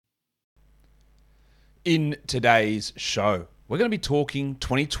In today's show, we're going to be talking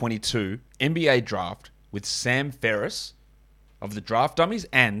 2022 NBA Draft with Sam Ferris of the Draft Dummies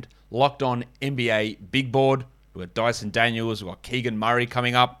and Locked On NBA Big Board. We've got Dyson Daniels, we've got Keegan Murray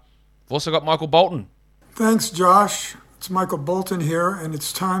coming up. We've also got Michael Bolton. Thanks, Josh. It's Michael Bolton here, and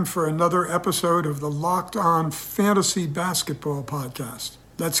it's time for another episode of the Locked On Fantasy Basketball Podcast.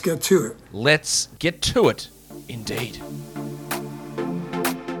 Let's get to it. Let's get to it, indeed.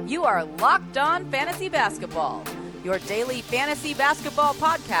 You are Locked On Fantasy Basketball, your daily fantasy basketball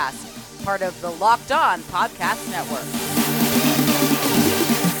podcast, part of the Locked On Podcast Network.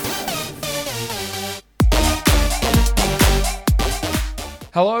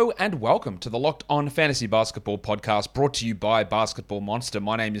 Hello and welcome to the Locked On Fantasy Basketball Podcast, brought to you by Basketball Monster.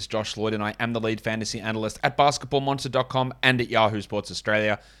 My name is Josh Lloyd and I am the lead fantasy analyst at basketballmonster.com and at Yahoo Sports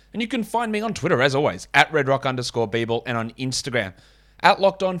Australia. And you can find me on Twitter, as always, at redrock_Beeble and on Instagram at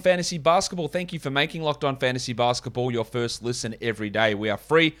Locked On Fantasy Basketball. Thank you for making Locked On Fantasy Basketball your first listen every day. We are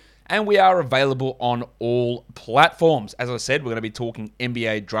free and we are available on all platforms. As I said, we're going to be talking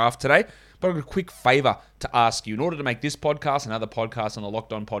NBA Draft today, but I've got a quick favor to ask you. In order to make this podcast and other podcasts on the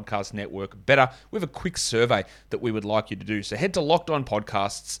Locked On Podcast Network better, we have a quick survey that we would like you to do. So head to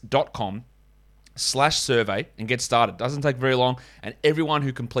lockedonpodcasts.com/survey and get started. Doesn't take very long, and everyone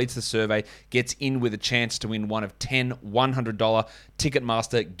who completes the survey gets in with a chance to win one of 10 $100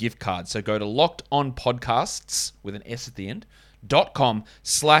 Ticketmaster gift cards. So go to lockedonpodcasts with an S at the end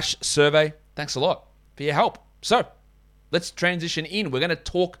 .com/survey. Thanks a lot for your help. So let's transition in. We're going to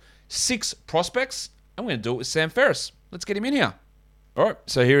talk 6 prospects. I'm going to do it with Sam Ferris. Let's get him in here. All right,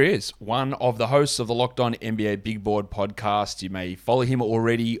 so here he is, one of the hosts of the Locked On NBA Big Board podcast. You may follow him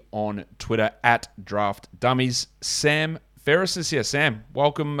already on Twitter at Draft Dummies. Sam Ferris is here. Sam,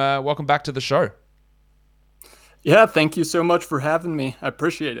 welcome back to the show. Yeah, thank you so much for having me. I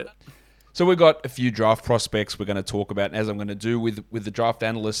appreciate it. So we've got a few draft prospects we're going to talk about, and as I'm going to do with the draft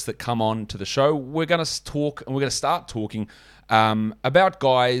analysts that come on to the show, we're going to talk, and we're going to start talking about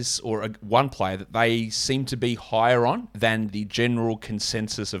guys or one player that they seem to be higher on than the general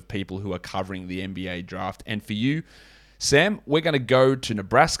consensus of people who are covering the NBA draft. And for you, Sam, we're going to go to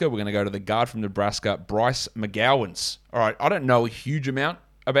Nebraska. We're going to go to the guard from Nebraska, Bryce McGowens. All right, I don't know a huge amount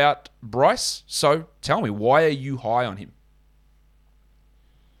about Bryce, so tell me, why are you high on him?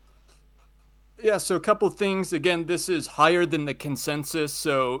 Yeah, so a couple of things. Again, this is higher than the consensus,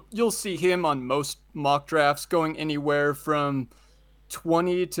 so you'll see him on most mock drafts going anywhere from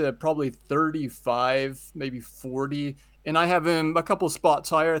 20 to probably 35, maybe 40. And I have him a couple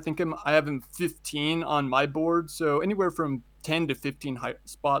spots higher. I have him 15 on my board, so anywhere from 10 to 15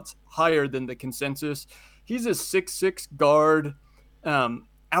 spots higher than the consensus. He's a 6'6" guard. Out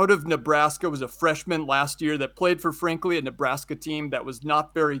of Nebraska, was a freshman last year that played for, frankly, a Nebraska team that was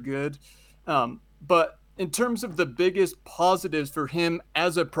not very good. But in terms of the biggest positives for him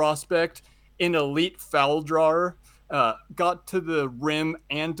as a prospect, an elite foul drawer, got to the rim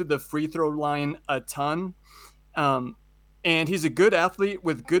and to the free throw line a ton. And he's a good athlete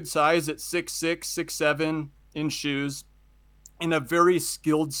with good size at 6'6", 6'7" in shoes, and a very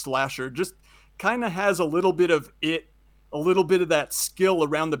skilled slasher. Just kind of has a little bit of that skill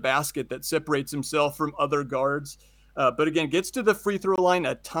around the basket that separates himself from other guards. But again, gets to the free throw line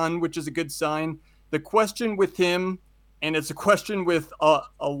a ton, which is a good sign. The question with him, and it's a question with a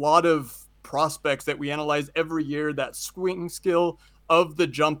lot of prospects that we analyze every year, that swing skill of the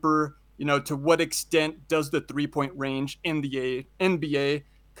jumper, to what extent does the three-point range in the NBA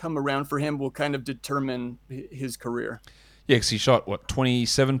come around for him will kind of determine his career. Yeah, because he shot,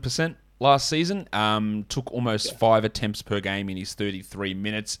 27%? Last season, took almost 5 attempts per game in his 33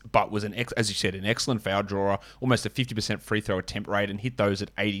 minutes, but was, as you said, an excellent foul drawer, almost a 50% free throw attempt rate, and hit those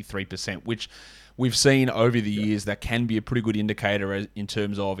at 83%, which we've seen over the years that can be a pretty good indicator in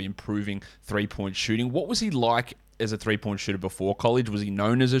terms of improving three-point shooting. What was he like as a three-point shooter before college? Was he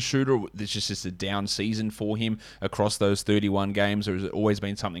known as a shooter? This is just a down season for him across those 31 games, or has it always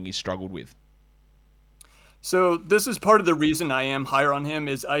been something he struggled with? So this is part of the reason I am higher on him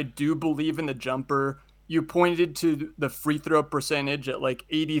is I do believe in the jumper. You pointed to the free throw percentage at like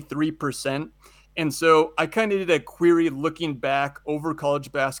 83%. And so I kind of did a query looking back over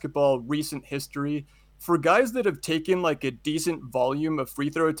college basketball, recent history for guys that have taken like a decent volume of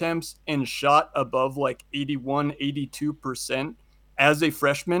free throw attempts and shot above like 81, 82% as a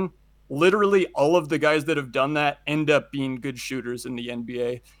freshman. Literally all of the guys that have done that end up being good shooters in the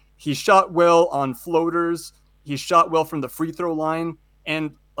NBA. He shot well on floaters. He shot well from the free throw line.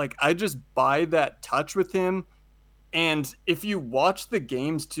 And like, I just buy that touch with him. And if you watch the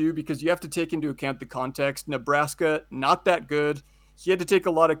games too, because you have to take into account the context, Nebraska, not that good. he had to take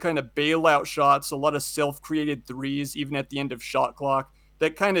a lot of kind of bailout shots, a lot of self-created threes, even at the end of shot clock,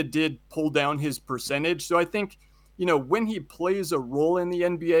 that kind of did pull down his percentage. So I think, when he plays a role in the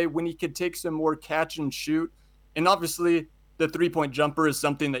NBA, when he could take some more catch and shoot, and obviously the three-point jumper is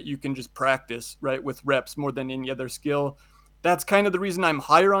something that you can just practice, right, with reps more than any other skill. That's kind of the reason I'm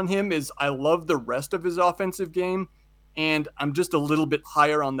higher on him, is I love the rest of his offensive game, and I'm just a little bit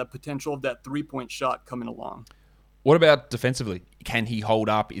higher on the potential of that three-point shot coming along. What about defensively? Can he hold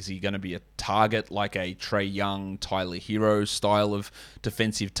up? Is he going to be a target like a Trae Young, Tyler Hero style of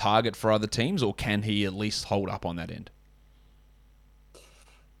defensive target for other teams, or can he at least hold up on that end?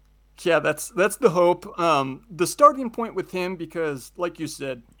 Yeah, that's the hope. The starting point with him, because like you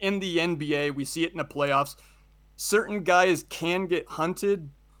said, in the NBA, we see it in the playoffs, certain guys can get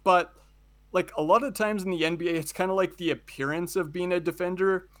hunted, but like a lot of times in the NBA, it's kind of like the appearance of being a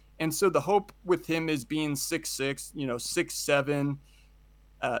defender. And so the hope with him is being 6'6", 6'7",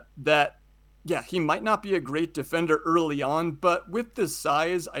 that, yeah, he might not be a great defender early on, but with the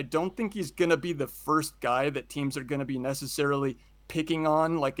size, I don't think he's going to be the first guy that teams are going to be necessarily picking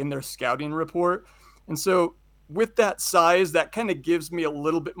on, like in their scouting report. And so with that size, that kind of gives me a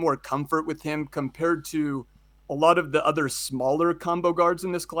little bit more comfort with him compared to a lot of the other smaller combo guards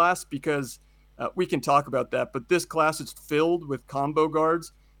in this class, because we can talk about that, but this class is filled with combo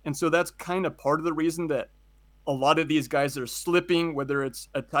guards. And so that's kind of part of the reason that a lot of these guys are slipping, whether it's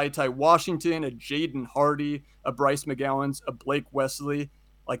a Ty Washington, a Jaden Hardy, a Bryce McGowens, a Blake Wesley.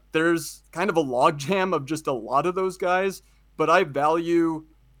 Like there's kind of a logjam of just a lot of those guys, but I value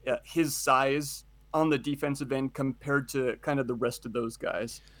his size on the defensive end compared to kind of the rest of those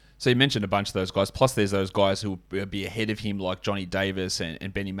guys. So you mentioned a bunch of those guys, plus there's those guys who will be ahead of him like Johnny Davis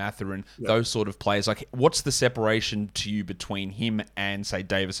and Benny Mathurin, those sort of players. Like, what's the separation to you between him and, say,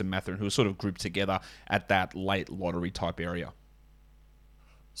 Davis and Mathurin, who are sort of grouped together at that late lottery type area?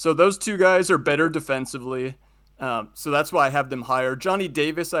 So those two guys are better defensively. So that's why I have them higher. Johnny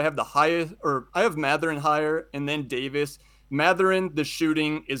Davis, I have the highest, or I have Mathurin higher, and then Davis. Mathurin, the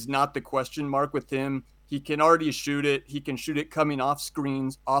shooting is not the question mark with him. He can already shoot it. He can shoot it coming off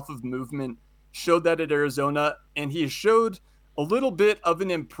screens, off of movement. Showed that at Arizona, and he showed a little bit of an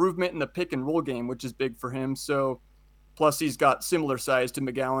improvement in the pick and roll game, which is big for him. So, plus he's got similar size to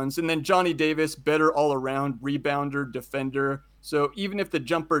McGowens. And then Johnny Davis, better all around rebounder, defender. So even if the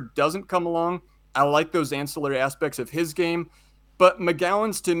jumper doesn't come along, I like those ancillary aspects of his game. But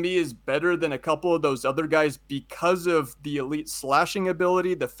McGowens, to me, is better than a couple of those other guys because of the elite slashing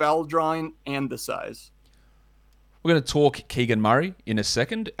ability, the foul drawing, and the size. We're going to talk Keegan Murray in a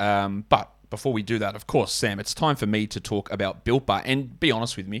second, but before we do that, of course, Sam, it's time for me to talk about Built Bar. And be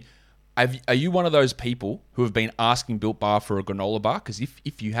honest with me, are you one of those people who have been asking Built Bar for a granola bar? Because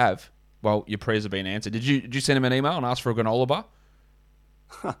if you have, well, your prayers have been answered. Did you send him an email and ask for a granola bar?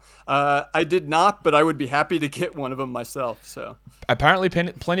 I did not, but I would be happy to get one of them myself. So apparently,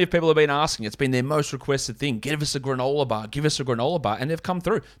 plenty of people have been asking. It's been their most requested thing. Give us a granola bar. Give us a granola bar, and they've come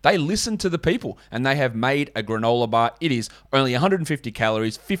through. They listen to the people, and they have made a granola bar. It is only 150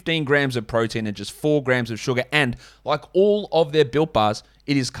 calories, 15 grams of protein, and just 4 grams of sugar. And like all of their Built Bars,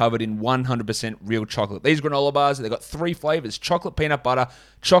 it is covered in 100% real chocolate. These granola bars, they've got 3 flavors: chocolate peanut butter,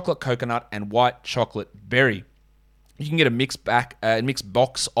 chocolate coconut, and white chocolate berry. You can get a mixed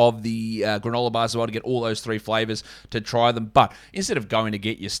box of the granola bars as well to get all those 3 flavors to try them. But instead of going to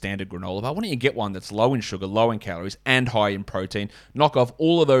get your standard granola bar, why don't you get one that's low in sugar, low in calories, and high in protein? Knock off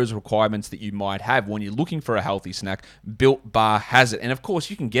all of those requirements that you might have when you're looking for a healthy snack. Built Bar has it. And of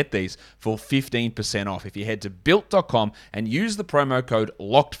course, you can get these for 15% off if you head to built.com and use the promo code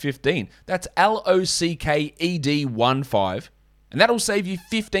LOCKED15. That's LOCKED15. And that'll save you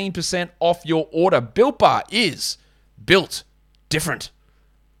 15% off your order. Built Bar is built different.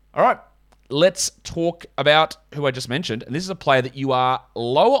 All right, let's talk about who I just mentioned. And this is a player that you are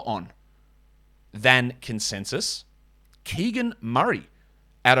lower on than consensus. Keegan Murray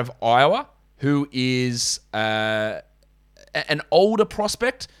out of Iowa, who is an older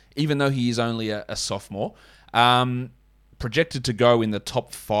prospect, even though he is only a sophomore. Projected to go in the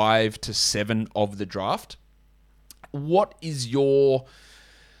top 5 to 7 of the draft. What is your...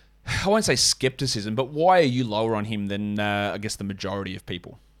 I won't say skepticism, but why are you lower on him than, I guess, the majority of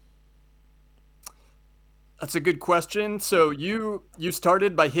people? That's a good question. So you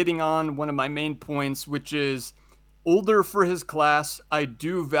started by hitting on one of my main points, which is older for his class. I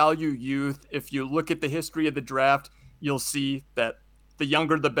do value youth. If you look at the history of the draft, you'll see that the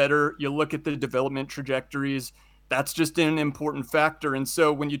younger the better. You look at the development trajectories. That's just an important factor. And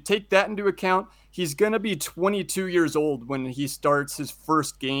so when you take that into account, he's going to be 22 years old when he starts his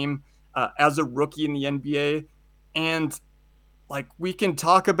first game as a rookie in the NBA. And like, we can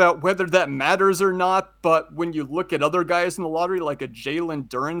talk about whether that matters or not, but when you look at other guys in the lottery, like a Jalen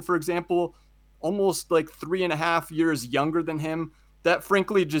Duren, for example, almost like 3.5 years younger than him, that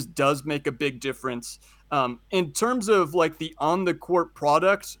frankly just does make a big difference. In terms of like the on the court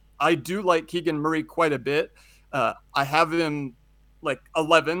product, I do like Keegan Murray quite a bit. I have him like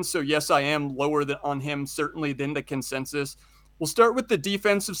 11, so yes, I am lower on him certainly than the consensus. We'll start with the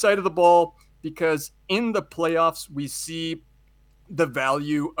defensive side of the ball because in the playoffs we see the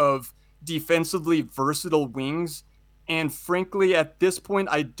value of defensively versatile wings. And frankly, at this point,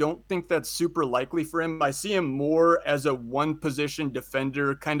 I don't think that's super likely for him. I see him more as a one position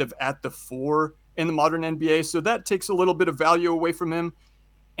defender, kind of at the 4 in the modern NBA. So that takes a little bit of value away from him.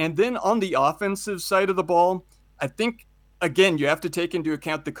 And then on the offensive side of the ball, I think, again, you have to take into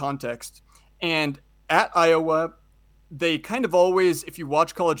account the context. And at Iowa, they kind of always, if you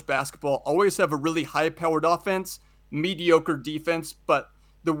watch college basketball, always have a really high-powered offense, mediocre defense, but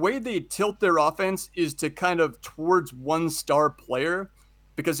the way they tilt their offense is to kind of towards one star player.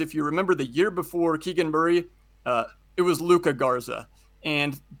 Because if you remember the year before Keegan Murray, it was Luka Garza.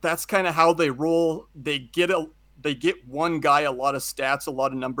 And that's kind of how they roll. They get one guy a lot of stats, a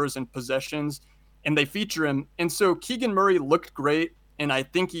lot of numbers and possessions, and they feature him. And so Keegan Murray looked great, and I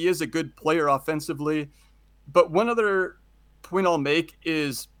think he is a good player offensively. But one other point I'll make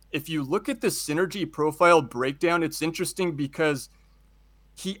is if you look at the synergy profile breakdown, it's interesting because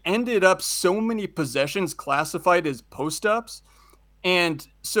he ended up so many possessions classified as post-ups. And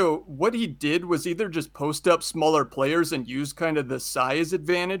so what he did was either just post up smaller players and use kind of the size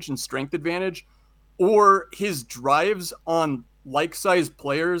advantage and strength advantage, or his drives on like-sized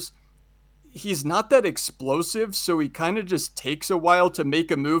players, he's not that explosive, so he kind of just takes a while to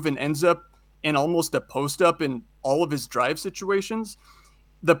make a move and ends up in almost a post-up in all of his drive situations.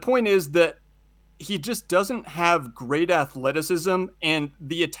 The point is that he just doesn't have great athleticism, and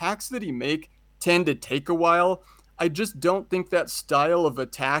the attacks that he make tend to take a while. I just don't think that style of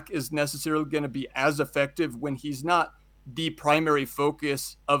attack is necessarily going to be as effective when he's not the primary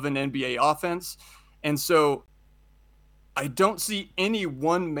focus of an NBA offense. And so I don't see any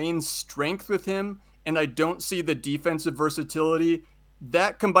one main strength with him, and I don't see the defensive versatility.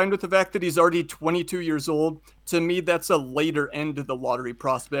 That combined with the fact that he's already 22 years old, to me, that's a later end of the lottery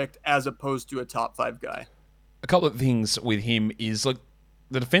prospect as opposed to a top 5 guy. A couple of things with him is like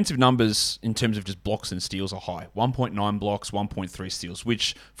the defensive numbers in terms of just blocks and steals are high. 1.9 blocks, 1.3 steals,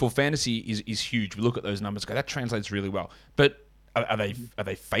 which for fantasy is huge. We look at those numbers, go, that translates really well. But are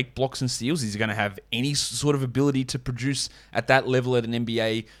they fake blocks and steals? Is he going to have any sort of ability to produce at that level at an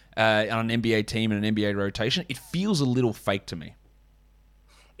NBA on an NBA team and an NBA rotation? It feels a little fake to me.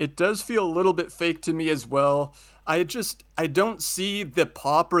 It does feel a little bit fake to me as well. I don't see the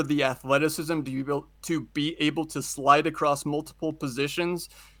pop or the athleticism to be able to slide across multiple positions.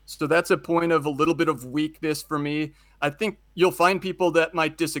 So that's a point of a little bit of weakness for me. I think you'll find people that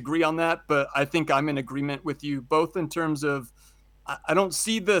might disagree on that, but I think I'm in agreement with you both in terms of I don't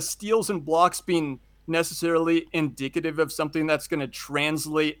see the steals and blocks being necessarily indicative of something that's going to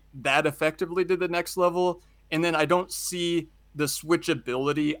translate that effectively to the next level. And then I don't see the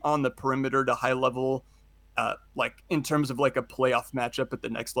switchability on the perimeter to high level, like in terms of like a playoff matchup at the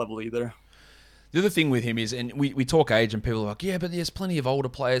next level either. The other thing with him is, and we talk age and people are like, yeah, but there's plenty of older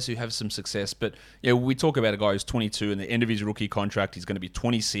players who have some success. But we talk about a guy who's 22 and the end of his rookie contract, he's going to be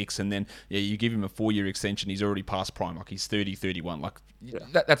 26. And then you give him a 4-year extension, he's already past prime. Like he's 30, 31. Like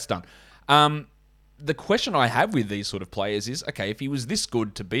that's done. The question I have with these sort of players is, okay, if he was this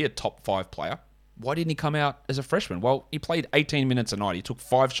good to be a top 5 player, why didn't he come out as a freshman? Well, he played 18 minutes a night. He took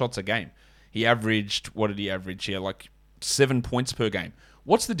 5 shots a game. He averaged, what did he average here? Like 7 points per game.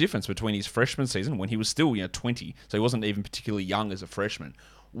 What's the difference between his freshman season when he was still 20, so he wasn't even particularly young as a freshman?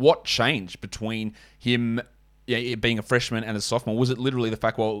 What changed between him being a freshman and a sophomore? Was it literally the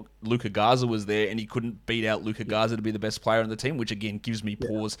fact, well, Luka Garza was there and he couldn't beat out Luka Garza to be the best player on the team, which again gives me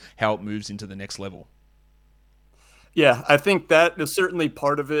pause how it moves into the next level? Yeah, I think that is certainly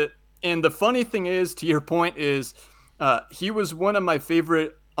part of it. And the funny thing is, to your point, is he was one of my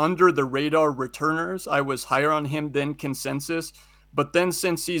favorite under-the-radar returners. I was higher on him than consensus. But then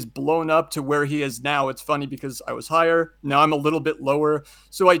since he's blown up to where he is now, it's funny because I was higher. Now I'm a little bit lower.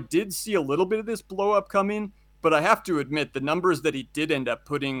 So I did see a little bit of this blow up coming. But I have to admit, the numbers that he did end up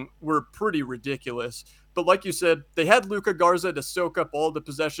putting were pretty ridiculous. But like you said, they had Luka Garza to soak up all the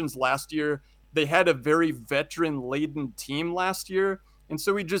possessions last year. They had a very veteran-laden team last year. And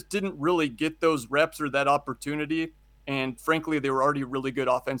so he just didn't really get those reps or that opportunity. And frankly, they were already really good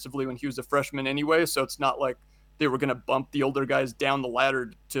offensively when he was a freshman anyway. So it's not like they were going to bump the older guys down the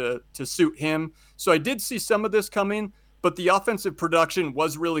ladder to suit him. So I did see some of this coming, but the offensive production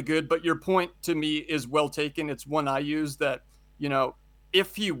was really good. But your point to me is well taken. It's one I use that,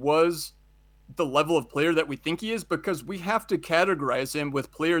 if he was the level of player that we think he is, because we have to categorize him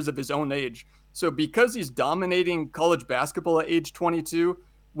with players of his own age. So because he's dominating college basketball at age 22,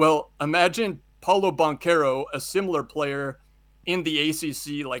 well, imagine Paulo Banchero, a similar player in the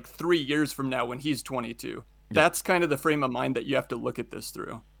ACC like 3 years from now when he's 22. That's kind of the frame of mind that you have to look at this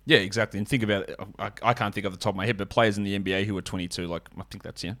through. Yeah, exactly. And think about it. I can't think off the top of my head, but players in the NBA who are 22, like I think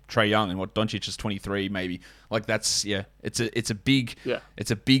that's Trae Young, and Doncic is 23, maybe. Like that's it's a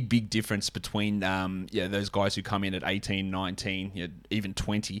big difference between those guys who come in at 18, 19, even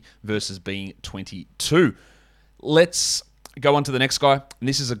 20 versus being 22. Let's go on to the next guy, and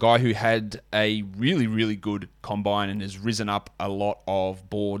this is a guy who had a really, really good combine and has risen up a lot of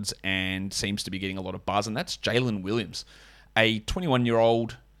boards and seems to be getting a lot of buzz, and that's Jalen Williams, a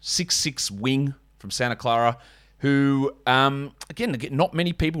 21-year-old 6'6" wing from Santa Clara who, again, not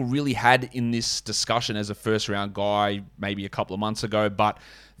many people really had in this discussion as a first-round guy maybe a couple of months ago, but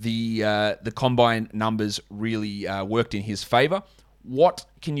the combine numbers really worked in his favor. What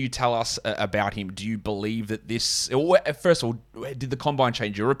can you tell us about him? Do you believe that first of all, did the combine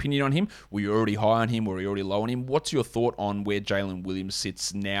change your opinion on him? Were you already high on him? Were you already low on him? What's your thought on where Jalen Williams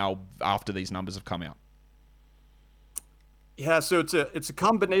sits now after these numbers have come out? Yeah, so it's a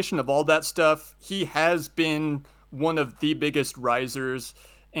combination of all that stuff. He has been one of the biggest risers.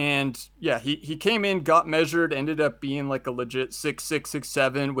 And yeah, he came in, got measured, ended up being like a legit 6'6",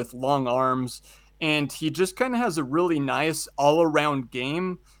 6'7" with long arms. And he just kind of has a really nice all-around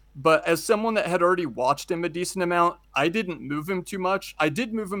game. But as someone that had already watched him a decent amount, I didn't move him too much. I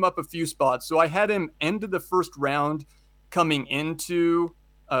did move him up a few spots. So I had him end of the first round coming into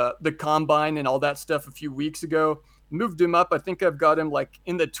the combine and all that stuff a few weeks ago. Moved him up. I think I've got him like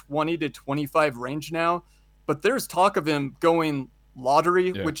in the 20 to 25 range now. But there's talk of him going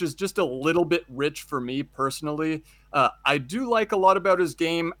lottery, which is just a little bit rich for me personally. I do like a lot about his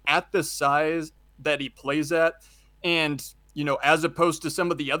game at the size that he plays at. And, as opposed to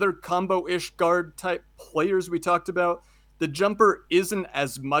some of the other combo-ish guard type players we talked about, the jumper isn't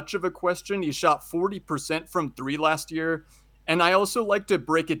as much of a question. He shot 40% from three last year. And I also like to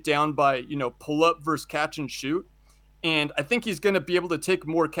break it down by, pull up versus catch and shoot. And I think he's going to be able to take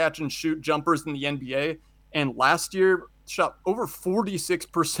more catch and shoot jumpers in the NBA. And last year shot over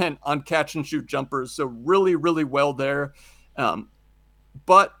 46% on catch and shoot jumpers. So really, really well there.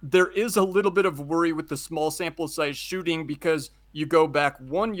 But there is a little bit of worry with the small sample size shooting because you go back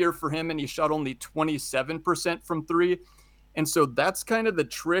 1 year for him and he shot only 27% from three. And so that's kind of the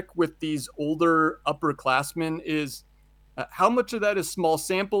trick with these older upperclassmen is how much of that is small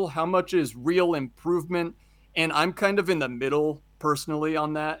sample, how much is real improvement. And I'm kind of in the middle personally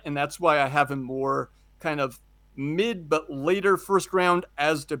on that. And that's why I have him more kind of mid but later first round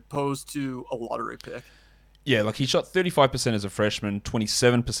as opposed to a lottery pick. Yeah, like he shot 35% as a freshman,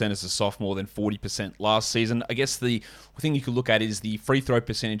 27% as a sophomore, then 40% last season. I guess the thing you could look at is the free throw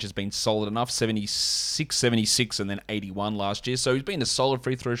percentage has been solid enough, 76, 76, and then 81 last year. So he's been a solid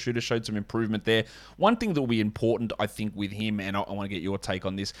free throw shooter, showed some improvement there. One thing that will be important, I think, with him, and I want to get your take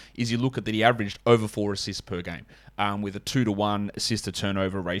on this, is you look at that he averaged over 4 assists per game with a 2-to-1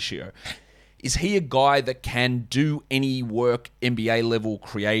 assist-to-turnover ratio. Is he a guy that can do any work NBA level,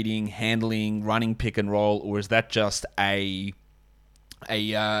 creating, handling, running pick and roll, or is that just a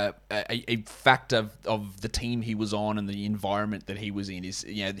factor of the team he was on and the environment that he was in? Is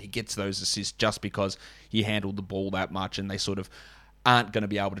he gets those assists just because he handled the ball that much, and they sort of aren't going to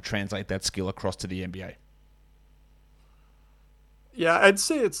be able to translate that skill across to the NBA? Yeah, I'd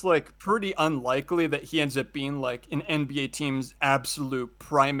say it's like pretty unlikely that he ends up being like an NBA team's absolute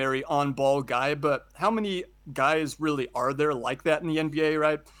primary on-ball guy, but how many guys really are there like that in the NBA,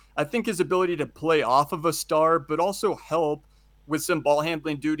 right? I think his ability to play off of a star, but also help with some ball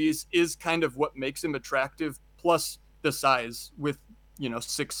handling duties is kind of what makes him attractive, plus the size with,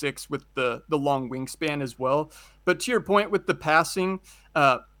 6'6", with the long wingspan as well. But to your point with the passing,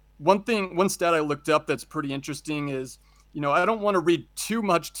 one stat I looked up that's pretty interesting is, I don't want to read too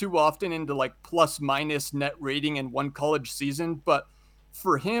much too often into like plus minus net rating in one college season, but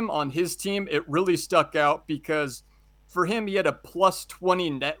for him on his team, it really stuck out because for him, he had a plus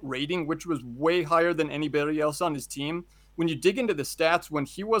 20 net rating, which was way higher than anybody else on his team. When you dig into the stats, when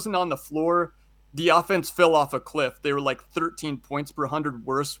he wasn't on the floor, the offense fell off a cliff. They were like 13 points per 100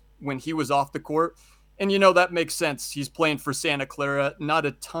 worse when he was off the court. And, that makes sense. He's playing for Santa Clara, not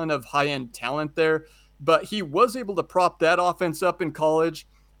a ton of high-end talent there. But he was able to prop that offense up in college.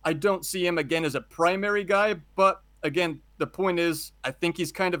 I don't see him again as a primary guy, but again, the point is, I think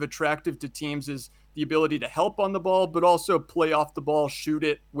he's kind of attractive to teams is the ability to help on the ball, but also play off the ball, shoot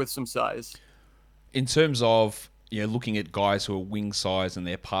it with some size. In terms of looking at guys who are wing size and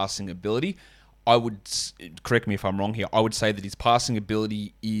their passing ability, I would, correct me if I'm wrong here, I would say that his passing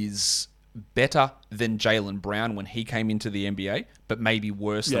ability is better than Jaylen Brown when he came into the NBA, but maybe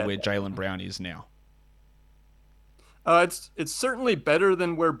worse than where Jaylen Brown is now. It's certainly better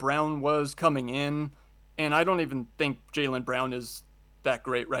than where Brown was coming in, and I don't even think Jaylen Brown is that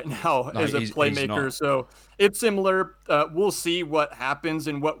great right now as a playmaker. So it's similar. We'll see what happens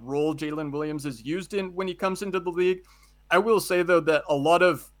and what role Jalen Williams is used in when he comes into the league. I will say, though, that a lot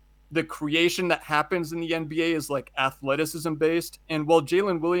of the creation that happens in the NBA is like athleticism based. And while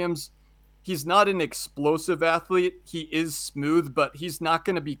Jalen Williams, he's not an explosive athlete, he is smooth, but he's not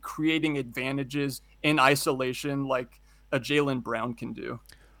going to be creating advantages in isolation like a Jaylen Brown can do.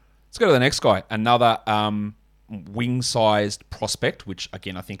 Let's go to the next guy. Another wing-sized prospect, which,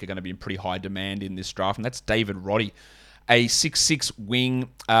 again, I think are going to be in pretty high demand in this draft, and that's David Roddy. A 6'6 wing,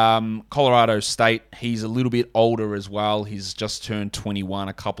 Colorado State. He's a little bit older as well. He's just turned 21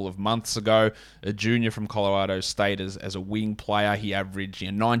 a couple of months ago. A junior from Colorado State as a wing player. He averaged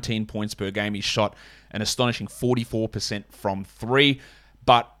 19 points per game. He shot an astonishing 44% from three,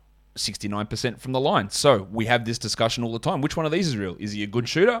 but 69% from the line. So we have this discussion all the time. Which one of these is real? Is he a good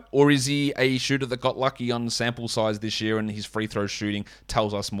shooter, or is he a shooter that got lucky on sample size this year and his free throw shooting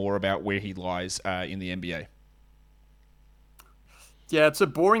tells us more about where he lies in the NBA? Yeah, it's a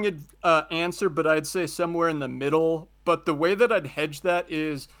boring answer, but I'd say somewhere in the middle. But the way that I'd hedge that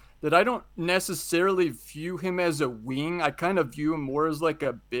is that I don't necessarily view him as a wing. I kind of view him more as like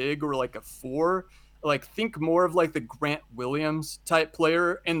a big or like a four. Like, think more of like the Grant Williams type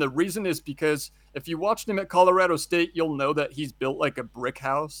player. And the reason is because if you watched him at Colorado State, you'll know that he's built like a brick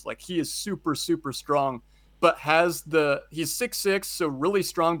house. Like, he is super, super strong, but he's 6'6", so really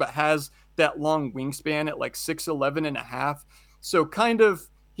strong, but has that long wingspan at like 6'11 and a half. So kind of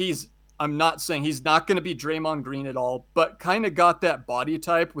I'm not saying he's not going to be Draymond Green at all, but kind of got that body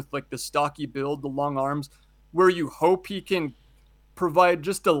type with like the stocky build, the long arms, where you hope he can provide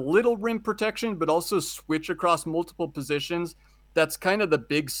just a little rim protection, but also switch across multiple positions. That's kind of the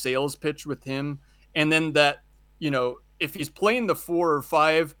big sales pitch with him. And then that, if he's playing the 4 or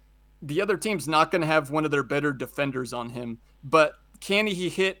 5, the other team's not going to have one of their better defenders on him. But can he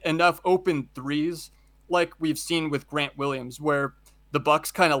hit enough open threes like we've seen with Grant Williams, where the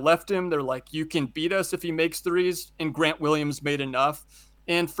Bucks kind of left him? They're like, you can beat us if he makes threes, and Grant Williams made enough.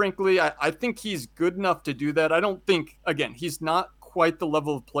 And frankly, I think he's good enough to do that. I don't think, again, he's not quite the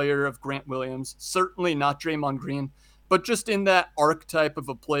level of player of Grant Williams, certainly not Draymond Green, but just in that archetype of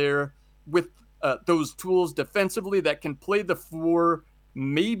a player with those tools defensively that can play the 4,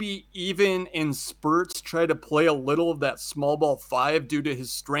 maybe even in spurts, try to play a little of that small ball 5 due to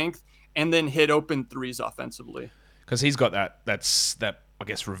his strength, and then hit open threes offensively. Because he's got that I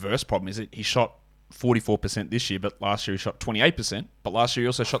guess reverse problem. Is it he shot 44% this year, but last year he shot 28%, but last year he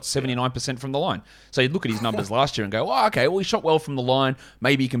also shot 79% from the line. So you look at his numbers last year and go, oh, okay, well, he shot well from the line.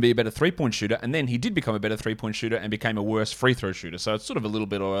 Maybe he can be a better three-point shooter. And then he did become a better three-point shooter and became a worse free throw shooter. So it's sort of a little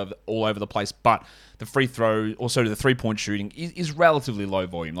bit all over the place, but the free throw, also the three-point shooting is relatively low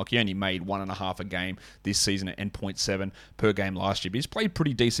volume. Like, he only made 1.5 a game this season and 0.7 per game last year, but he's played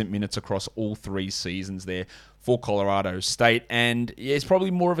pretty decent minutes across all 3 seasons there for Colorado State. And yeah, he's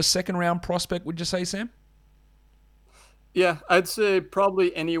probably more of a second-round prospect, would you say, Sam? Yeah, I'd say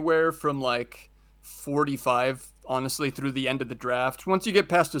probably anywhere from like 45, honestly, through the end of the draft. Once you get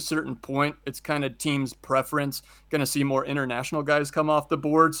past a certain point, it's kind of team's preference. Going to see more international guys come off the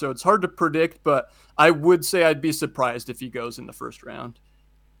board, so it's hard to predict, but I would say I'd be surprised if he goes in the first round.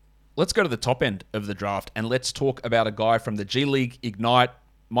 Let's go to the top end of the draft, and let's talk about a guy from the G League Ignite,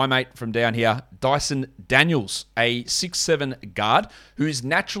 my mate from down here, Dyson Daniels, a 6'7 guard who is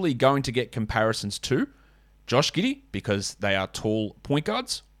naturally going to get comparisons to Josh Giddey, because they are tall point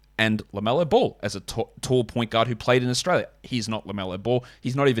guards, and LaMelo Ball as a tall point guard who played in Australia. He's not LaMelo Ball.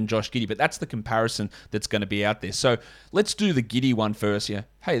 He's not even Josh Giddey, but that's the comparison that's going to be out there. So let's do the Giddey one first here.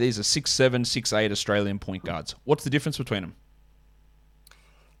 Hey, these are 6'7", 6'8" Australian point guards. What's the difference between them?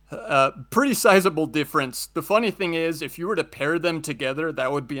 Pretty sizable difference. The funny thing is, if you were to pair them together,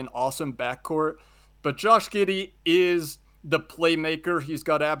 that would be an awesome backcourt. But Josh Giddey is the playmaker. He's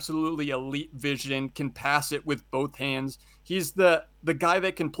got absolutely elite vision, can pass it with both hands. He's the guy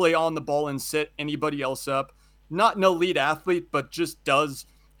that can play on the ball and set anybody else up. Not an elite athlete, but just does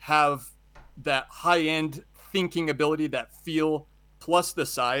have that high-end thinking ability, that feel, plus the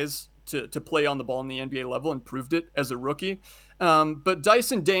size to play on the ball in the NBA level, and proved it as a rookie. But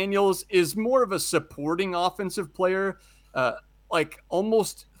Dyson Daniels is more of a supporting offensive player. Like,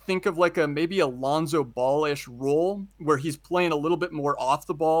 almost think of like maybe a Lonzo Ball-ish role where he's playing a little bit more off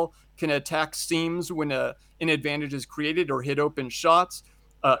the ball, can attack seams when an advantage is created or hit open shots.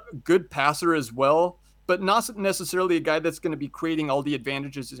 Good passer as well, but not necessarily a guy that's going to be creating all the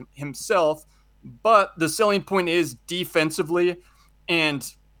advantages himself. But the selling point is defensively. And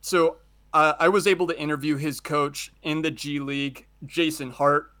so I was able to interview his coach in the G League, Jason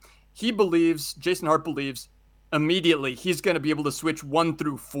Hart. Jason Hart believes immediately he's going to be able to switch 1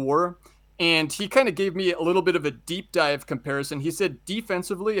 through 4. And he kind of gave me a little bit of a deep dive comparison. He said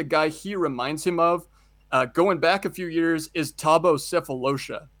defensively, a guy he reminds him of going back a few years is Thabo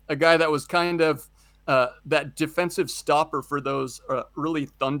Sefolosha, a guy that was kind of that defensive stopper for those early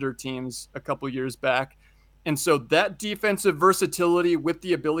Thunder teams a couple years back. And so that defensive versatility with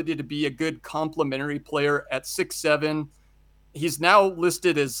the ability to be a good complementary player at 6'7", he's now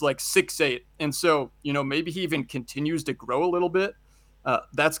listed as like 6'8". And so, maybe he even continues to grow a little bit.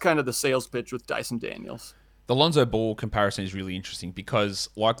 That's kind of the sales pitch with Dyson Daniels. The Lonzo Ball comparison is really interesting because,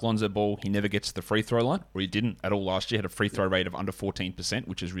 like Lonzo Ball, he never gets to the free throw line, or he didn't at all last year. Had a free throw rate of under 14%,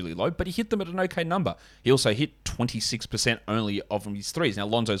 which is really low, but he hit them at an okay number. He also hit 26% only of his threes. Now,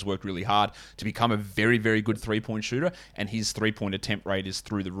 Lonzo's worked really hard to become a very, very good three-point shooter, and his three-point attempt rate is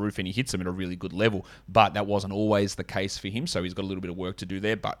through the roof, and he hits them at a really good level, but that wasn't always the case for him, so he's got a little bit of work to do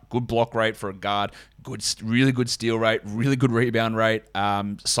there, but good block rate for a guard, really good steal rate, really good rebound rate,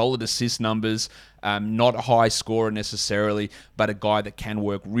 solid assist numbers, not a high scorer necessarily, but a guy that can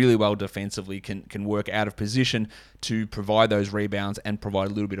work really well defensively, can work out of position to provide those rebounds and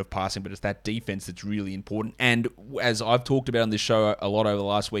provide a little bit of passing, but it's that defense that's really important. And as I've talked about on this show a lot over the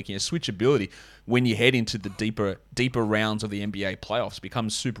last week, switchability, when you head into the deeper rounds of the NBA playoffs,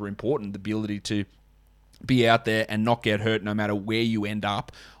 becomes super important. The ability to be out there and not get hurt no matter where you end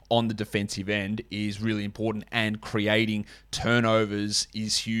up on the defensive end is really important, and creating turnovers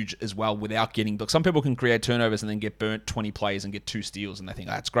is huge as well without getting... Look, some people can create turnovers and then get burnt 20 plays and get 2 steals and they think,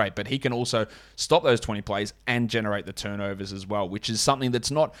 that's great, but he can also stop those 20 plays and generate the turnovers as well, which is something that's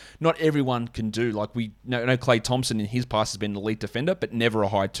not everyone can do. Like we know Klay Thompson in his past has been an elite defender, but never a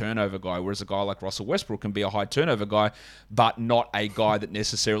high turnover guy, whereas a guy like Russell Westbrook can be a high turnover guy, but not a guy that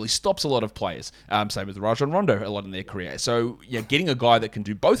necessarily stops a lot of players. Same with Rajon Rondo a lot in their career. So yeah, getting a guy that can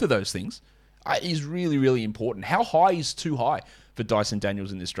do both of those things is really, really important. How high is too high for Dyson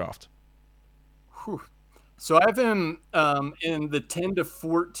Daniels in this draft? Whew. So I have him in the 10 to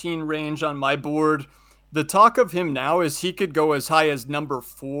 14 range on my board. The talk of him now is he could go as high as number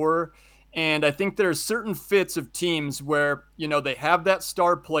 4. And I think there's certain fits of teams where, they have that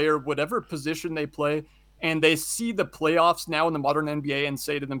star player, whatever position they play, and they see the playoffs now in the modern NBA and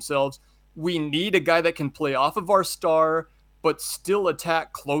say to themselves, we need a guy that can play off of our star, but still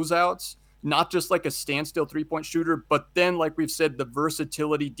attack closeouts, not just like a standstill three-point shooter, but then, like we've said, the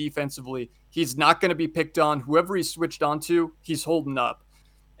versatility defensively. He's not going to be picked on. Whoever he's switched on to, he's holding up.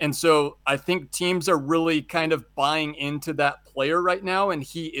 And so I think teams are really kind of buying into that player right now, and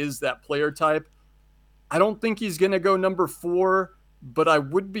he is that player type. I don't think he's going to go number 4, but I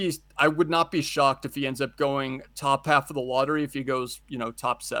would not be shocked if he ends up going top half of the lottery if he goes,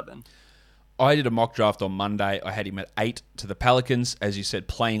 top 7. I did a mock draft on Monday. I had him at 8 to the Pelicans, as you said,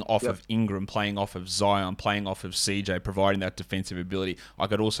 playing off of Ingram, playing off of Zion, playing off of CJ, providing that defensive ability. I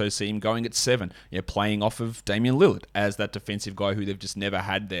could also see him going at 7, playing off of Damian Lillard as that defensive guy who they've just never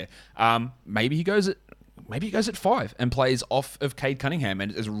had there. Maybe he goes at 5 and plays off of Cade Cunningham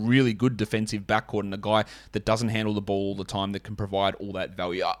and is a really good defensive backcourt and a guy that doesn't handle the ball all the time that can provide all that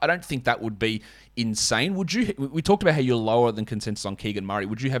value. I don't think that would be insane. Would you? We talked about how you're lower than consensus on Keegan Murray.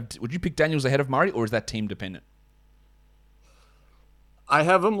 Would you pick Daniels ahead of Murray, or is that team dependent? I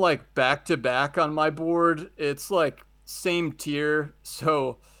have them like back to back on my board. It's like same tier,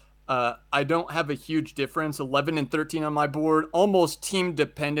 so I don't have a huge difference. 11 and 13 on my board, almost team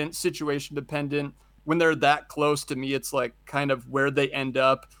dependent, situation dependent. When they're that close to me, it's like kind of where they end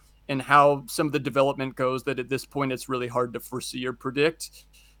up and how some of the development goes, that at this point it's really hard to foresee or predict.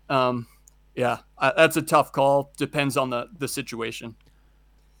 That's a tough call. Depends on the situation.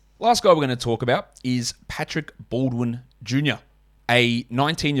 Last guy we're going to talk about is Patrick Baldwin Jr., a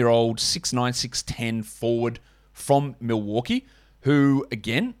 19-year-old 6'9", 6'10" forward from Milwaukee who,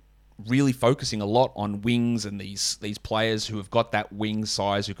 again, really focusing a lot on wings and these players who have got that wing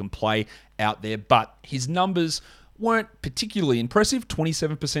size who can play out there. But his numbers weren't particularly impressive.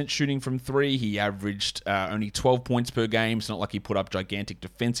 27% shooting from 3. He averaged only 12 points per game. It's not like he put up gigantic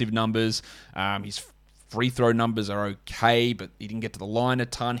defensive numbers. His free throw numbers are okay, but he didn't get to the line a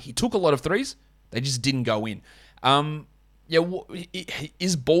ton. He took a lot of threes. They just didn't go in.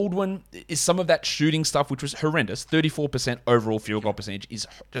 is Baldwin, is some of that shooting stuff, which was horrendous, 34% overall field goal percentage, is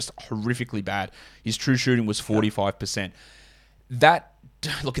just horrifically bad. His true shooting was 45%. That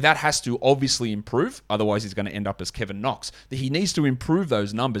has to obviously improve. Otherwise, he's going to end up as Kevin Knox. He needs to improve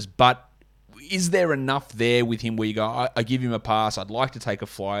those numbers, but is there enough there with him where you go, I give him a pass, I'd like to take a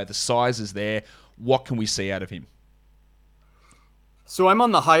flyer, the size is there, what can we see out of him? So I'm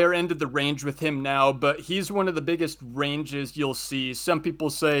on the higher end of the range with him now, but he's one of the biggest ranges you'll see. Some people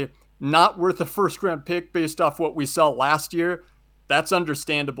say not worth a first-round pick based off what we saw last year. That's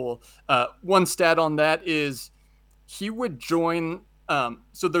understandable. One stat on that is he would join.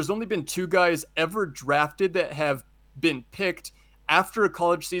 So there's only been 2 guys ever drafted that have been picked after a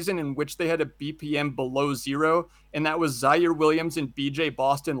college season in which they had a BPM below 0, and that was Zaire Williams and BJ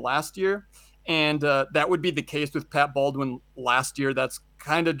Boston last year. And that would be the case with Pat Baldwin last year. That's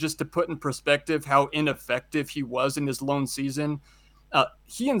kind of just to put in perspective how ineffective he was in his lone season.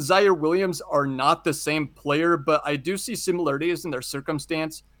 He and Zaire Williams are not the same player, but I do see similarities in their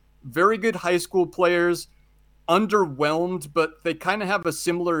circumstance. Very good high school players, underwhelmed, but they kind of have a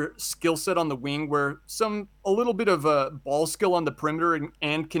similar skill set on the wing where a little bit of a ball skill on the perimeter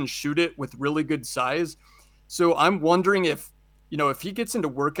and can shoot it with really good size. So I'm wondering if he gets into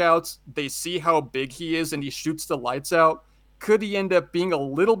workouts, they see how big he is and he shoots the lights out. Could he end up being a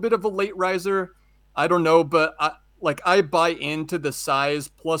little bit of a late riser? I don't know, but I buy into the size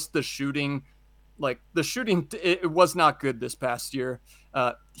plus the shooting. Like the shooting, it was not good this past year.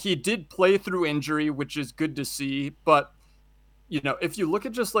 He did play through injury, which is good to see. But, if you look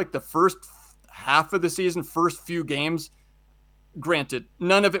at just like the first half of the season, first few games, granted,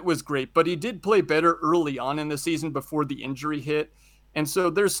 none of it was great, but he did play better early on in the season before the injury hit. And so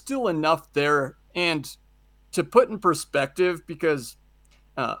there's still enough there. And to put in perspective, because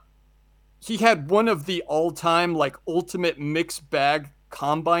he had one of the all-time ultimate mixed bag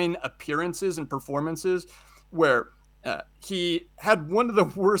combine appearances and performances where he had one of the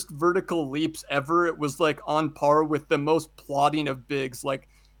worst vertical leaps ever. It was on par with the most plodding of bigs.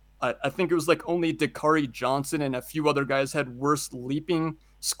 I think it was only Dakari Johnson and a few other guys had worse leaping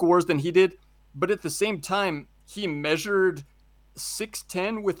scores than he did. But at the same time, he measured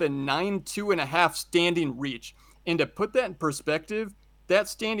 6'10" with a 9.2.5 standing reach. And to put that in perspective, that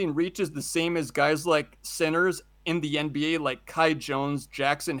standing reach is the same as guys like centers in the NBA, like Kai Jones,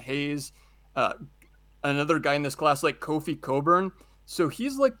 Jackson Hayes, another guy in this class like Kofi Coburn. So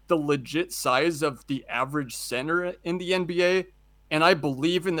he's the legit size of the average center in the NBA. And I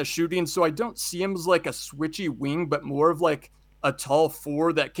believe in the shooting, so I don't see him as a switchy wing, but more of a tall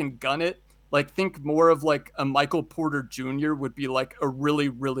 4 that can gun it. Think more of a Michael Porter Jr. would be a really,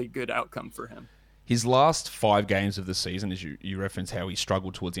 really good outcome for him. His last 5 games of the season, as you reference how he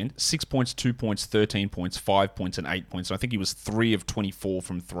struggled towards the end, 6 points, 2 points, 13 points, 5 points, and 8 points. So I think he was 3 of 24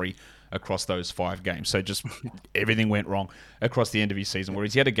 from 3 across those 5 games. So just everything went wrong across the end of his season.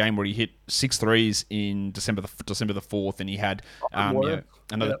 Whereas he had a game where he hit 6 threes in December the 4th, and he had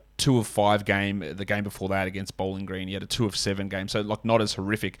another 2 of 5 game, the game before that against Bowling Green. He had a 2 of 7 game. So not as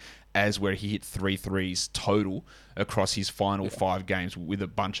horrific as where he hit 3 threes total across his final 5 games with a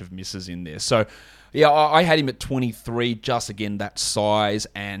bunch of misses in there. So yeah, I had him at 23, just again, that size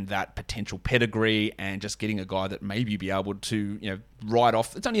and that potential pedigree and just getting a guy that maybe be able to, ride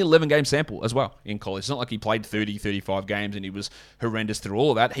off. It's only an 11-game sample as well in college. It's not like he played 30, 35 games and he was horrendous through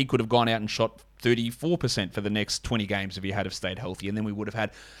all of that. He could have gone out and shot 34% for the next 20 games if he had have stayed healthy, and then we would have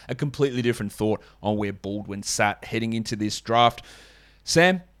had a completely different thought on where Baldwin sat heading into this draft.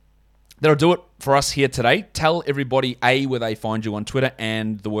 Sam, that'll do it for us here today. Tell everybody, where they find you on Twitter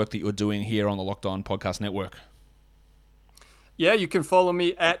and the work that you're doing here on the Locked On Podcast Network. Yeah, you can follow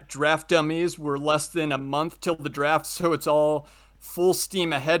me at Draft Dummies. We're less than a month till the draft, so it's all full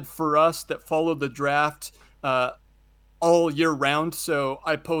steam ahead for us that follow the draft all year round. So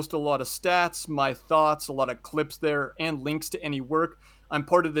I post a lot of stats, my thoughts, a lot of clips there, and links to any work. I'm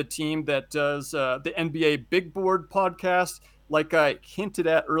part of the team that does the NBA Big Board podcast. Like I hinted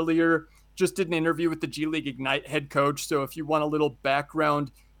at earlier, just did an interview with the G League Ignite head coach. So if you want a little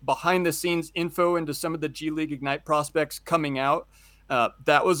background behind the scenes info into some of the G League Ignite prospects coming out,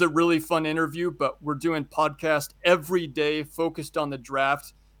 that was a really fun interview, but we're doing podcast every day focused on the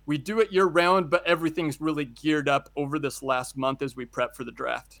draft. We do it year round, but everything's really geared up over this last month as we prep for the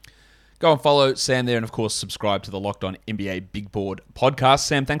draft. Go and follow Sam there, and of course, subscribe to the Locked On NBA Big Board podcast.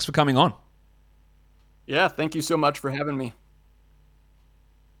 Sam, thanks for coming on. Yeah, thank you so much for having me.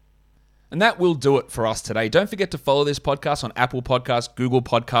 And that will do it for us today. Don't forget to follow this podcast on Apple Podcasts, Google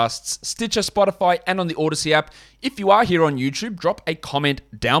Podcasts, Stitcher, Spotify, and on the Odyssey app. If you are here on YouTube, drop a comment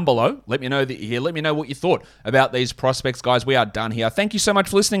down below. Let me know that you're here. Let me know what you thought about these prospects, guys. We are done here. Thank you so much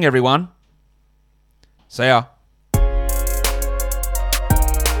for listening, everyone. See ya.